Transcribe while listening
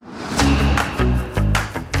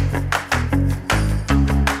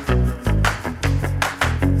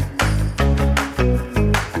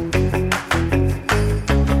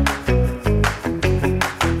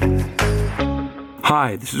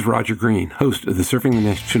Hi, this is Roger Green, host of the Surfing the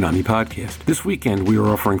Next Tsunami podcast. This weekend, we are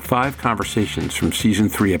offering 5 conversations from Season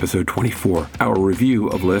 3, Episode 24, our review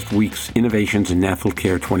of last week's Innovations in Natural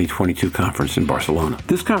Care 2022 conference in Barcelona.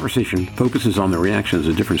 This conversation focuses on the reactions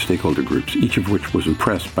of different stakeholder groups, each of which was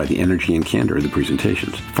impressed by the energy and candor of the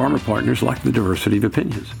presentations. Pharma partners liked the diversity of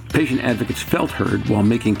opinions. Patient advocates felt heard while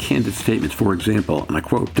making candid statements. For example, and I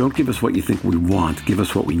quote, "Don't give us what you think we want, give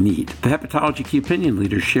us what we need." The hepatology key opinion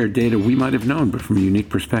leaders shared data we might have known, but from a unique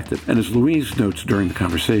perspective. And as Louise notes during the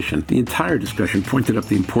conversation, the entire discussion pointed up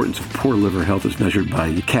the importance of poor liver health as measured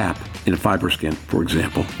by CAP in a FibroScan, for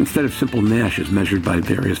example, instead of simple NASH as measured by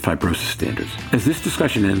various fibrosis standards. As this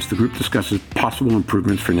discussion ends, the group discusses possible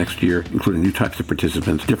improvements for next year, including new types of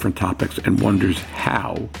participants, different topics, and wonders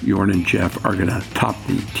how Jorn and Jeff are going to top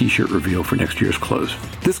the t-shirt reveal for next year's close.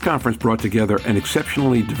 This conference brought together an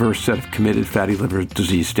exceptionally diverse set of committed fatty liver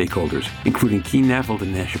disease stakeholders, including key NAFLD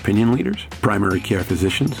and NASH opinion leaders, primary care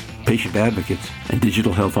physicians, patient advocates, and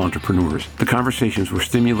digital health entrepreneurs. The conversations were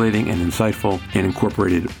stimulating and insightful and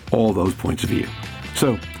incorporated all those points of view.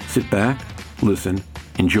 So sit back, listen,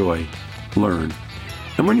 enjoy, learn,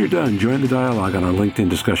 and when you're done, join the dialogue on our LinkedIn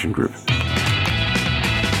discussion group.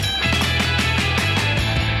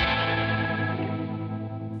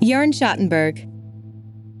 Jorn Schattenberg.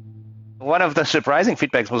 One of the surprising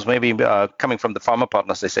feedbacks was maybe coming from the pharma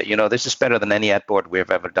partners. They said, this is better than any ad board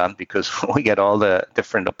we've ever done because we get all the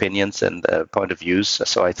different opinions and point of views.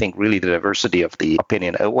 So I think really the diversity of the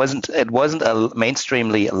opinion, it wasn't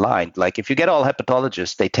mainstreamly aligned. Like if you get all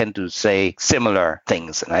hepatologists, they tend to say similar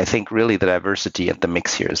things. And I think really the diversity and the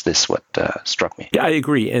mix here is what struck me. Yeah, I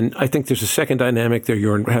agree. And I think there's a second dynamic there.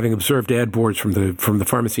 You're having observed ad boards from the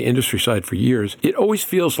pharmacy industry side for years. It always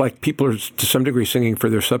feels like people are to some degree singing for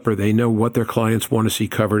their supper. They know what their clients want to see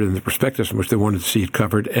covered and the perspectives in which they want to see it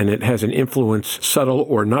covered, and it has an influence, subtle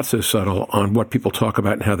or not so subtle, on what people talk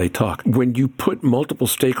about and how they talk. When you put multiple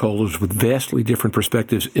stakeholders with vastly different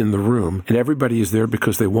perspectives in the room, and everybody is there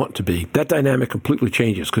because they want to be, that dynamic completely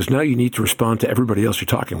changes, because now you need to respond to everybody else you're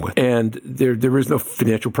talking with. And there is no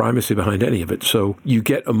financial primacy behind any of it. So you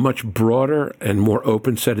get a much broader and more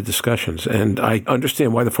open set of discussions. And I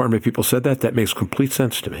understand why the pharma people said that. That makes complete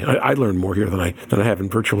sense to me. I learned more here than I have in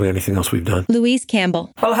virtually anything else we've done. Louise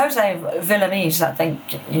Campbell. Well, Jose Villamese, I think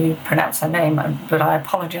you pronounce her name, but I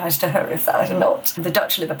apologise to her if that is not. The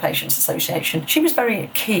Dutch Liver Patients Association. She was very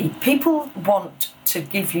key. People want to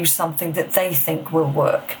give you something that they think will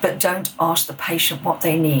work, but don't ask the patient what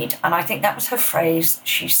they need. And I think that was her phrase.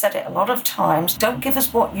 She said it a lot of times. Don't give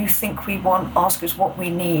us what you think we want, ask us what we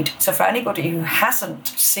need. So for anybody who hasn't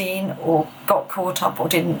seen or got caught up or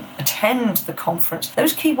didn't attend the conference,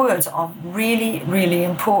 those key words are really, really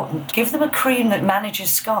important. Give them a cream that manages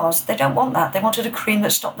scars. They don't want that. They wanted a cream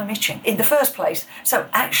that stopped them itching in the first place. So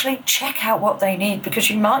actually check out what they need, because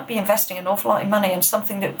you might be investing an awful lot of money in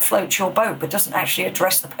something that floats your boat but doesn't actually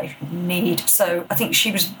address the patient need. So I think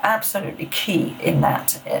she was absolutely key in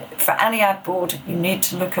that. For any ad board, you need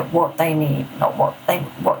to look at what they need, not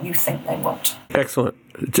what you think they want. Excellent.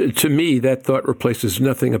 To me, that thought replaces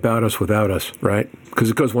nothing about us without us, right?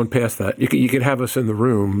 Because it goes one past that. You could have us in the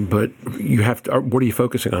room, but you have to. What are you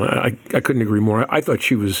focusing on? I couldn't agree more. I thought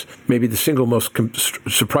she was maybe the single most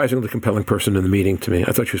surprisingly compelling person in the meeting to me.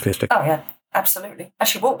 I thought she was fantastic. Oh, yeah, absolutely. And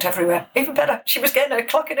she walked everywhere. Even better, she was getting her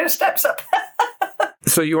clock and her steps up.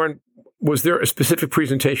 So, was there a specific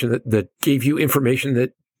presentation that gave you information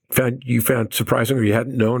that you found surprising, or you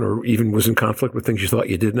hadn't known, or even was in conflict with things you thought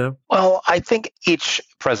you did know? Well, I think each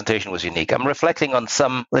presentation was unique. I'm reflecting on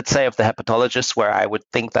some, let's say, of the hepatologists where I would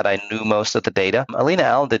think that I knew most of the data. Alina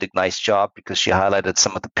Allen did a nice job because she highlighted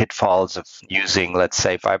some of the pitfalls of using, let's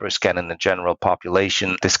say, FibroScan in the general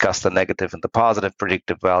population, discussed the negative and the positive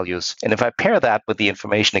predictive values. And if I pair that with the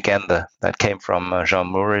information, again, that came from Jean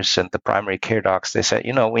Maurice and the primary care docs, they said,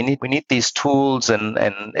 we need these tools and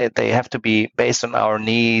they have to be based on our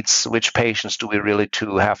needs. Which patients do we really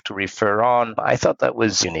have to refer on? I thought that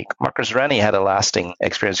was unique. Marcus Rennie had a lasting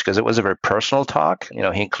experience because it was a very personal talk. He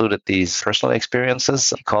included these personal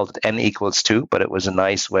experiences. He called it N=2, but it was a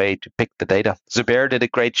nice way to pick the data. Zubair did a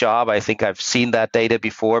great job. I think I've seen that data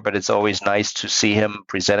before, but it's always nice to see him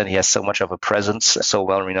presented. He has so much of a presence, so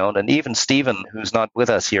well renowned. And even Stephen, who's not with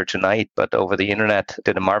us here tonight, but over the internet,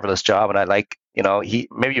 did a marvelous job. And I like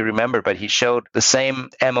maybe you remember, but he showed the same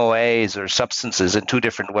MOAs or substances in 2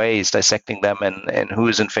 different ways, dissecting them and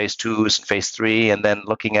who's in phase 2, who's in phase 3, and then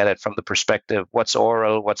looking at it from the perspective, what's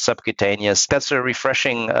oral, what's subcutaneous. That's a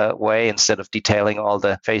refreshing way, instead of detailing all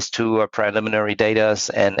the phase 2 or preliminary data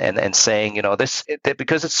and saying,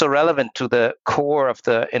 because it's so relevant to the core of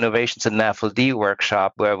the Innovations in NAFLD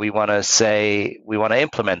workshop, where we want to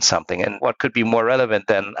implement something. And what could be more relevant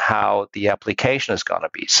than how the application is going to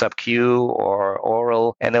be, sub-Q or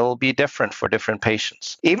oral, and it will be different for different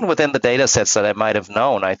patients. Even within the data sets that I might have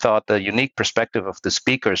known, I thought the unique perspective of the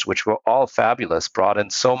speakers, which were all fabulous, brought in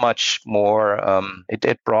so much more.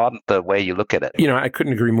 It broadened the way you look at it. I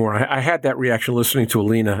couldn't agree more. I had that reaction listening to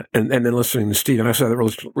Alina and then listening to Steve, and I saw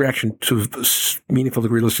that reaction to a meaningful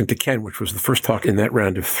degree listening to Ken, which was the first talk in that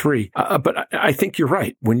round of 3. But I think you're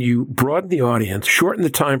right. When you broaden the audience, shorten the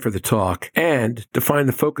time for the talk, and define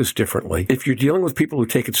the focus differently, if you're dealing with people who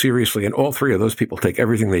take it seriously, and all 3 of those people take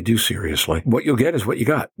everything they do seriously, what you'll get is what you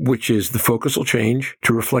got, which is the focus will change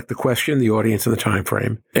to reflect the question, the audience, and the time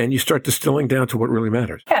frame, and you start distilling down to what really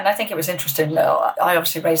matters. Yeah, and I think it was interesting. I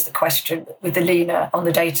obviously raised the question with Alina on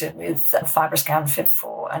the data with FibroScan,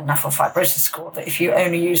 FIB4, and NAFL fibrosis score, that if you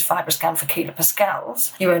only use FibroScan for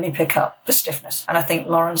kilopascals, you only pick up the stiffness. And I think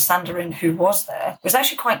Lauren Sanderin, who was there, was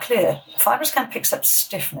actually quite clear. FibroScan picks up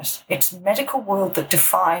stiffness. It's medical world that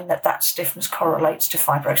define that stiffness correlates to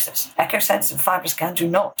fibrosis. EchoSense and FibroScan do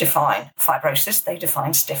not define fibrosis, they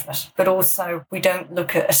define stiffness. But also, we don't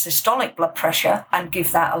look at a systolic blood pressure and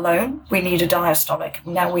give that alone. We need a diastolic.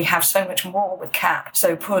 Now, we have so much more with CAP.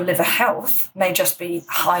 So poor liver health may just be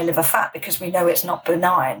high liver fat, because we know it's not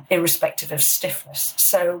benign, irrespective of stiffness.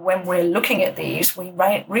 So when we're looking at these, we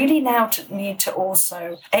really now need to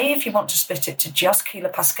also, if you want to split it to just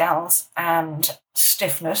kilopascals and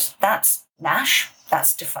stiffness, that's NASH.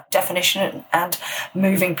 That's definition and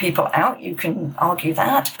moving people out. You can argue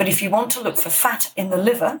that. But if you want to look for fat in the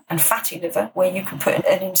liver and fatty liver, where you can put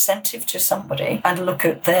an incentive to somebody and look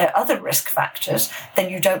at their other risk factors, then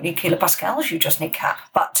you don't need kilopascals, you just need CAP.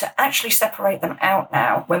 But to actually separate them out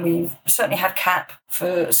now, when we've certainly had CAP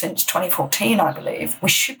since 2014, I believe, we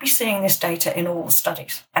should be seeing this data in all the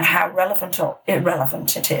studies and how relevant or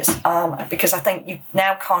irrelevant it is. Because I think you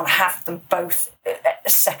now can't have them both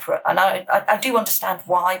separate. And I do understand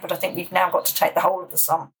why, but I think we've now got to take the whole of the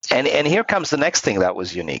sum. And here comes the next thing that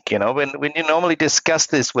was unique. When you normally discuss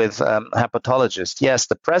this with hepatologists, yes,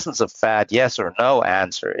 the presence of fat, yes or no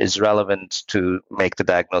answer is relevant to make the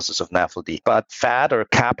diagnosis of NAFLD. But fat or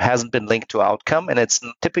CAP hasn't been linked to outcome, and it's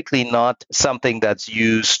typically not something that's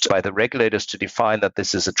used by the regulators to define that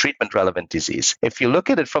this is a treatment-relevant disease. If you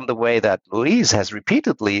look at it from the way that Louise has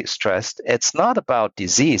repeatedly stressed, it's not about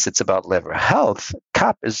disease, it's about liver health.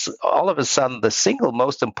 CAP is all of a sudden the single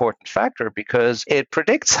most important factor, because it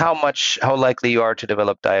predicts how likely you are to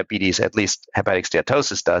develop diabetes, at least hepatic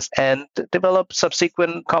steatosis does, and develop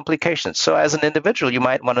subsequent complications. So as an individual, you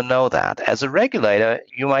might want to know that. As a regulator,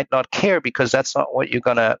 you might not care, because that's not what you're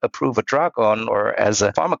going to approve a drug on, or as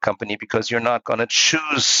a pharma company, because you're not going to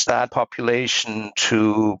choose that population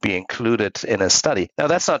to be included in a study. Now,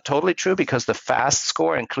 that's not totally true, because the FAST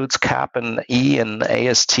score includes CAP and E and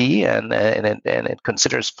AST, and it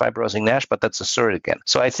considers fibrosing NASH, but that's a surrogate again.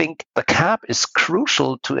 So I think the CAP is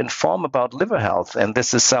crucial to inform about liver health, and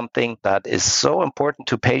this is something that is so important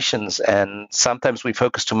to patients, and sometimes we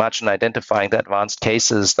focus too much on identifying the advanced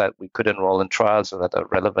cases that we could enroll in trials or that are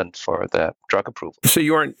relevant for the drug approval. So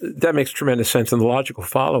that makes tremendous sense, and the logical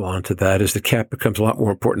follow-on to that is the CAP becomes a lot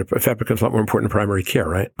more important. Fat becomes a lot more important in primary care,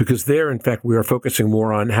 right? Because there, in fact, we are focusing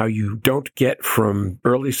more on how you don't get from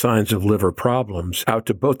early signs of liver problems out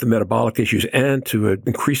to both the metabolic issues and to an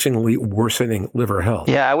increasingly worsening liver health.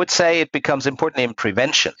 Yeah, I would say it becomes important in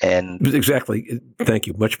prevention. And exactly. Thank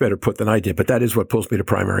you. Much better put than I did. But that is what pulls me to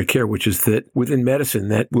primary care, which is that within medicine,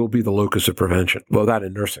 that will be the locus of prevention. Well, that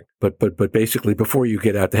in nursing. But basically, before you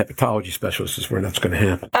get out, the hepatology specialist is where that's going to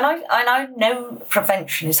happen. And I know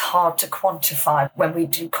prevention is hard to quantify when we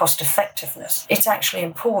do cost effectiveness. It's actually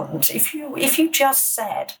important. If you just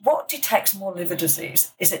said, what detects more liver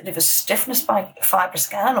disease? Is it liver stiffness by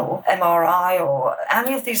FibroScan or MRI or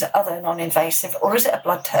any of these other non-invasive, or is it a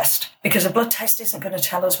blood test? Because a blood test isn't going to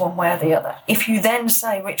tell us one way or the other. If you then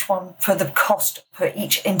say which one for the cost per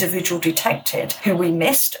each individual detected, who we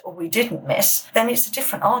missed or we didn't miss, then it's a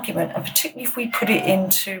different argument. And particularly if we put it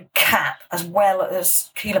into CAP as well as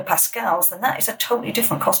kilopascals, then that is a totally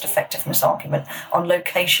different cost effectiveness argument on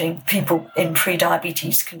locating people in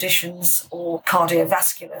pre-diabetes conditions or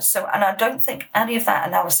cardiovascular. So, and I don't think any of that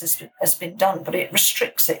analysis has been done, but it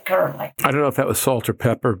restricts it currently. I don't know if that a salt or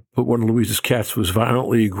pepper, but one of Louise's cats was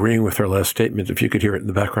violently agreeing with her last statement, if you could hear it in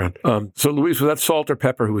the background. So, Louise, was that salt or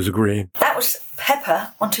pepper who was agreeing? That was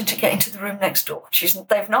Pepper wanting to get into the room next door.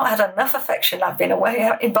 They've not had enough affection. I've been away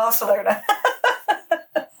out in Barcelona.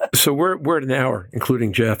 So we're at an hour,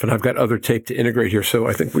 including Jeff, and I've got other tape to integrate here, so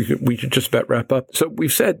I think we should just about wrap up. So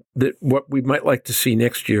we've said that what we might like to see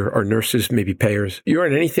next year are nurses, maybe payers.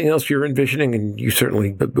 Jorn, anything else you're envisioning? And you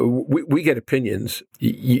certainly, we get opinions.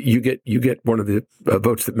 You get one of the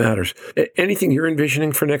votes that matters. Anything you're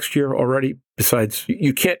envisioning for next year already? Besides,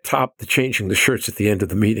 you can't top the changing the shirts at the end of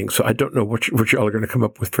the meeting, so I don't know what y'all are going to come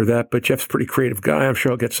up with for that, but Jeff's a pretty creative guy. I'm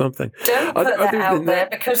sure I'll get something. Don't put that out there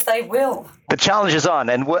because they will. The challenge is on,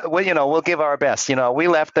 and we'll give our best. We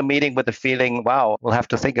left the meeting with the feeling, wow, we'll have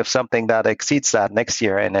to think of something that exceeds that next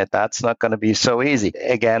year, and that's not going to be so easy.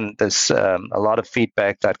 Again, there's a lot of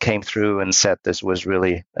feedback that came through and said this was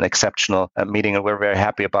really an exceptional meeting, and we're very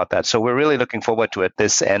happy about that. So we're really looking forward to it.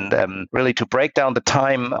 Really to break down the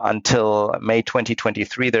time until May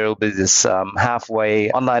 2023, there will be this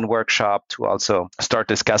halfway online workshop to also start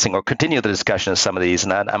discussing or continue the discussion of some of these.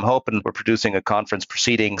 And I'm hoping we're producing a conference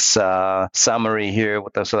proceedings summary here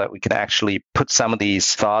so that we can actually put some of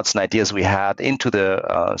these thoughts and ideas we had into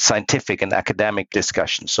the scientific and academic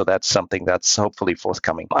discussion. So that's something that's hopefully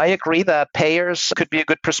forthcoming. I agree that payers could be a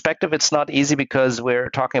good perspective. It's not easy because we're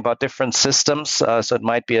talking about different systems. So it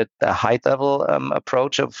might be a high level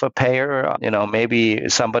approach of a payer. Maybe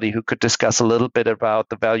somebody who could discuss a little bit about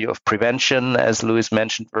the value of prevention, as Louise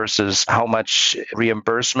mentioned, versus how much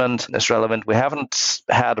reimbursement is relevant. We haven't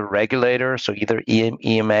had a regulator, so either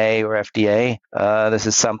EMA or FDA. This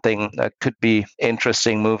is something that could be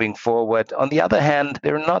interesting moving forward. On the other hand,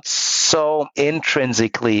 they're not so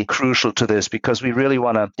intrinsically crucial to this because we really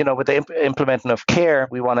want to, with the implementing of care,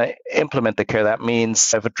 we want to implement the care. That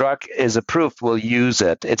means if a drug is approved, we'll use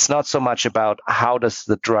it. It's not so much about how does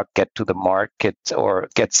the drug get to the market or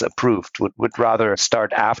gets approved. Would rather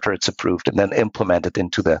start after it's approved and then implement it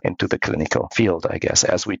into the clinical field, I guess,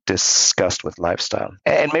 as we discussed with lifestyle.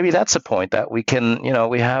 And maybe that's a point that we can,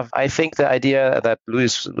 we have, I think the idea that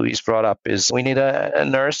Louise brought up is we need a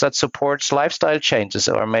nurse that supports lifestyle changes,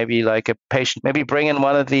 or maybe like a patient, maybe bring in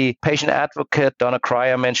one of the patient advocate. Donna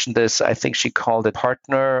Cryer mentioned this. I think she called it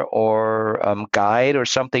partner or guide or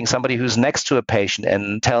something, somebody who's next to a patient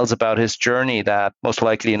and tells about his journey that most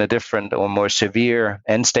likely in a different or more severe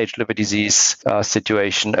end-stage liver disease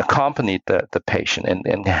situation accompanied the patient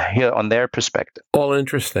and hear on their perspective. All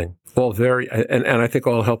interesting. All very, and I think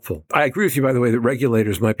all helpful. I agree with you, by the way, that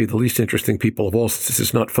regulators might be the least interesting people of all, since this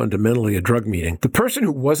is not fundamentally a drug meeting. The person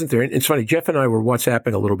who wasn't there, and it's funny, Jeff and I were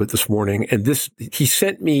WhatsApping a little bit this morning, and he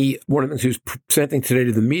sent me, one of the things he was presenting today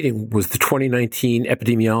to the meeting was the 2019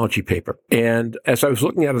 epidemiology paper. And as I was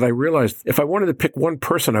looking at it, I realized if I wanted to pick one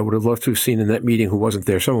person I would have loved to have seen in that meeting who wasn't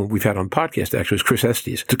there, someone we've had on podcast actually, is Chris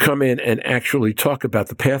Estes, to come in and actually talk about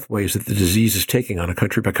the pathways that the disease is taking on a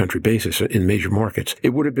country-by-country basis in major markets.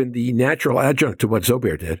 It would have been the natural adjunct to what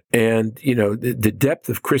Zobair did. And, the depth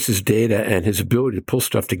of Chris's data and his ability to pull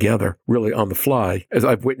stuff together really on the fly, as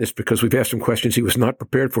I've witnessed because we've asked him questions he was not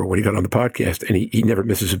prepared for when he got on the podcast, and he never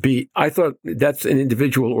misses a beat. I thought that's an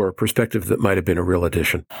individual or a perspective that might have been a real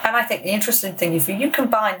addition. And I think the interesting thing, if you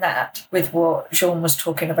combine that with what Jorn was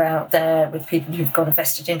talking about there, with people who've got a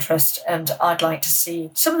vested interest, and I'd like to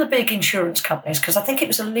see some of the big insurance companies, because I think it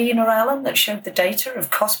was Alina Allen that showed the data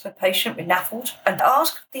of cost per patient with NAFLD, and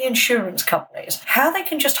ask the insurance companies how they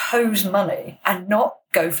can just hose money and not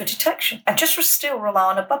go for detection and just still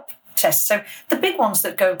rely on a blood test. So the big ones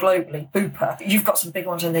that go globally, Bupa, you've got some big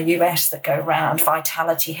ones in the US that go around,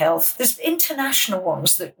 Vitality Health. There's international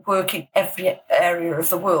ones that work in every area of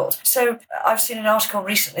the world. So I've seen an article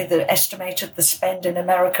recently that estimated the spend in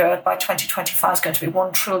America by 2025 is going to be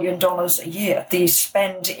 $1 trillion a year. The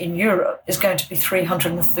spend in Europe is going to be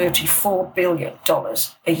 $334 billion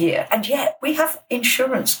a year. And yet we have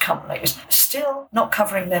insurance companies still not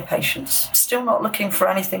covering their patients, still not looking for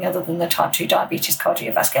anything other than the type 2 diabetes,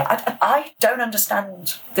 cardiovascular. I don't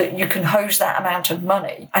understand that you can hose that amount of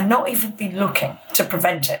money and not even be looking to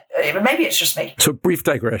prevent it. Maybe it's just me. So brief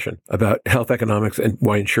digression about health economics and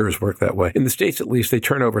why insurers work that way. In the States, at least, they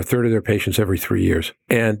turn over a third of their patients every 3 years.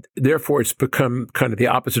 And therefore, it's become kind of the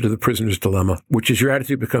opposite of the prisoner's dilemma, which is your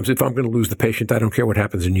attitude becomes, if I'm going to lose the patient, I don't care what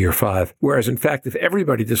happens in year 5. Whereas, in fact, if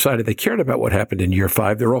everybody decided they cared about what happened in year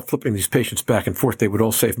 5, they're all flipping these patients back and forth, they would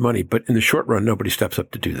all save money. But in the short run, nobody steps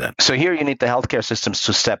up to do that. So here you need the healthcare systems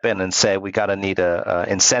to step in in and say we got to need a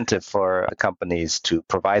incentive for companies to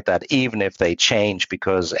provide that, even if they change,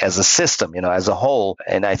 because as a system, as a whole,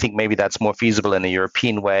 and I think maybe that's more feasible in a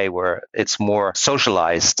European way where it's more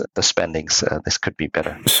socialized, the spendings, this could be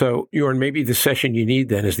better. So, Jorn, maybe the session you need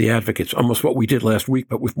then is the advocates, almost what we did last week,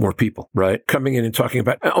 but with more people, right? Coming in and talking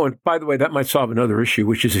about, and by the way, that might solve another issue,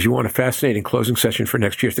 which is if you want a fascinating closing session for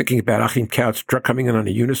next year, thinking about Achim Kautz coming in on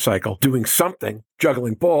a unicycle, doing something,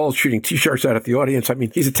 juggling balls, shooting T-shirts out at the audience. I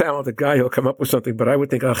mean, he's a talented guy. He'll come up with something, but I would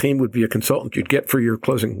think Achim would be a consultant you'd get for your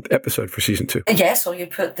closing episode for season 2. Yes, or you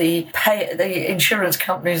put the insurance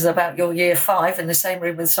companies about your year 5 in the same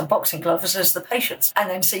room with some boxing gloves as the patients, and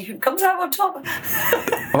then see who comes out on top.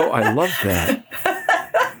 Oh, I love that.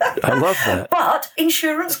 I love that. But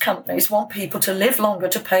insurance companies want people to live longer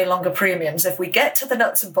to pay longer premiums. If we get to the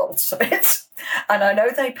nuts and bolts of it, and I know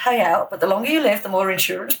they pay out, but the longer you live, the more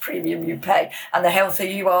insurance premium you pay, and the healthier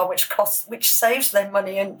you are, which saves them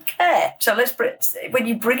money and care. So when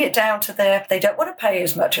you bring it down to they don't want to pay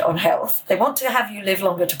as much on health. They want to have you live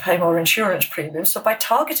longer to pay more insurance premiums. So by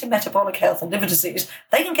targeting metabolic health and liver disease,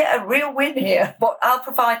 they can get a real win here. But I'll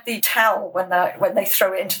provide the towel when they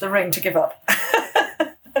throw it into the ring to give up.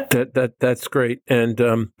 That's great. And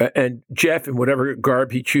Jeff, in whatever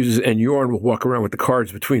garb he chooses, and Jorn will walk around with the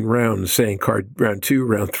cards between rounds, saying card round 2,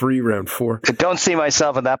 round 3, round 4. I don't see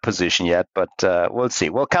myself in that position yet, but we'll see.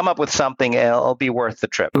 We'll come up with something. It'll be worth the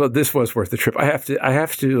trip. Well, this was worth the trip. I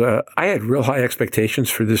had real high expectations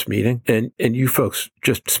for this meeting, and you folks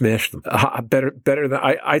just smashed them. Better than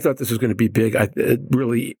I thought this was going to be big.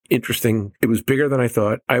 Really interesting. It was bigger than I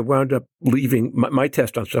thought. I wound up leaving. My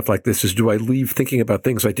test on stuff like this is, do I leave thinking about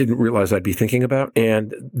things I didn't realize I'd be thinking about?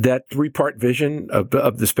 And that 3-part vision of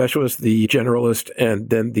the specialist, the generalist, and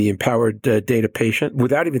then the empowered data patient,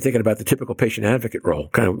 without even thinking about the typical patient advocate role,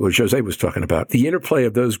 kind of what Jose was talking about. The interplay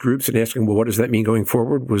of those groups and asking, well, what does that mean going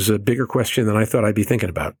forward, was a bigger question than I thought I'd be thinking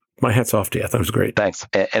about. My hat's off to you. I thought it was great. Thanks.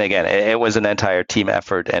 And again, it was an entire team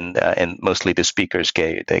effort, and mostly the speakers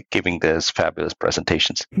giving those fabulous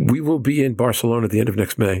presentations. We will be in Barcelona at the end of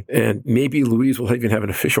next May, and maybe Louise will even have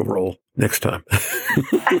an official role next time.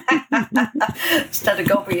 Instead of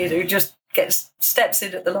Gobby, who just steps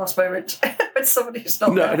in at the last moment when somebody's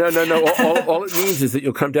not there. No. All it means is that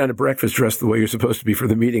you'll come down to breakfast dressed the way you're supposed to be for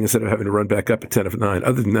the meeting instead of having to run back up at 10 of 9.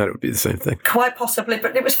 Other than that, it would be the same thing. Quite possibly.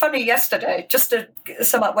 But it was funny yesterday, just to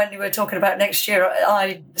sum up when you were talking about next year,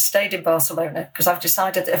 I stayed in Barcelona because I've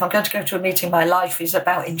decided that if I'm going to go to a meeting, my life is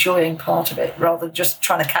about enjoying part of it rather than just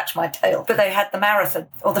trying to catch my tail. But they had the marathon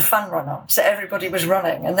or the fun run on. So everybody was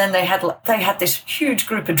running. And then they had this huge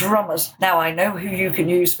group of drummers. Now I know who you can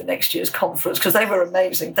use for next year's conference because they were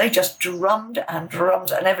amazing. They just drummed and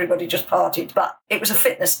everybody just partied. But it was a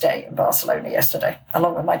fitness day in Barcelona yesterday,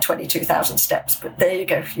 along with my 22,000 steps. But there you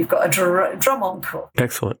go. You've got a drum encore.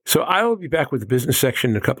 Excellent. So I will be back with the business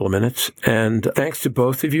section in a couple of minutes. And thanks to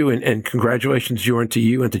both of you, and congratulations, Jorn, to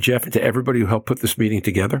you and to Jeff and to everybody who helped put this meeting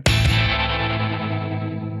together.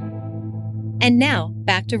 And now,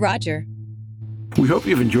 back to Roger. We hope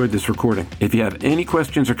you've enjoyed this recording. If you have any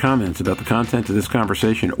questions or comments about the content of this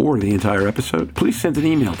conversation or the entire episode, please send an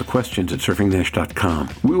email to questions@surfingthenash.com.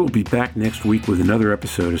 We will be back next week with another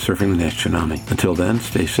episode of Surfing the Nash Tsunami. Until then,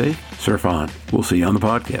 stay safe, surf on. We'll see you on the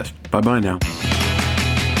podcast. Bye-bye now.